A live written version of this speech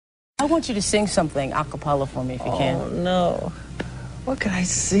want you to sing something a cappella for me if you can. Oh, no. What could I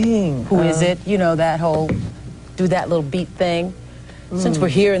sing? Who is it? You know, that whole, do that little beat thing. Since we're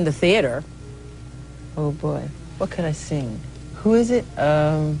here in the theater. Oh, boy. What could I sing? Who is it?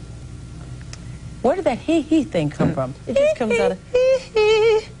 Where did that he thing come from? It just comes out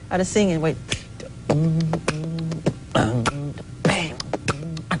of singing. Wait.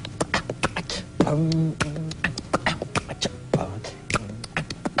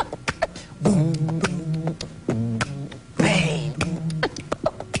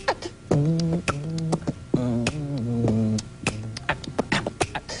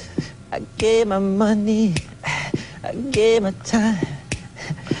 I gave my money, I gave my time,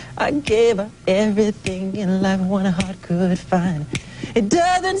 I gave her everything in life one heart could find. It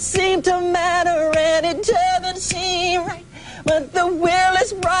doesn't seem to matter and it doesn't seem right, but the will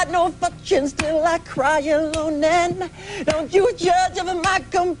is brought no fortune, still I cry alone at night. Don't you judge of my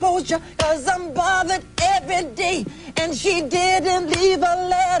composure, cause I'm bothered every day. And she didn't leave a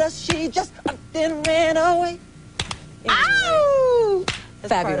letter, she just up and ran away. Ow!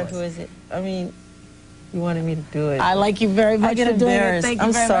 That's Fabulous. Part of Who Is It? I mean, you wanted me to do it. I like you very much I get for doing it. embarrassed. Thank you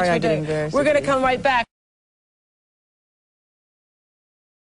I'm very sorry much for I get doing it. embarrassed. We're going to come right back.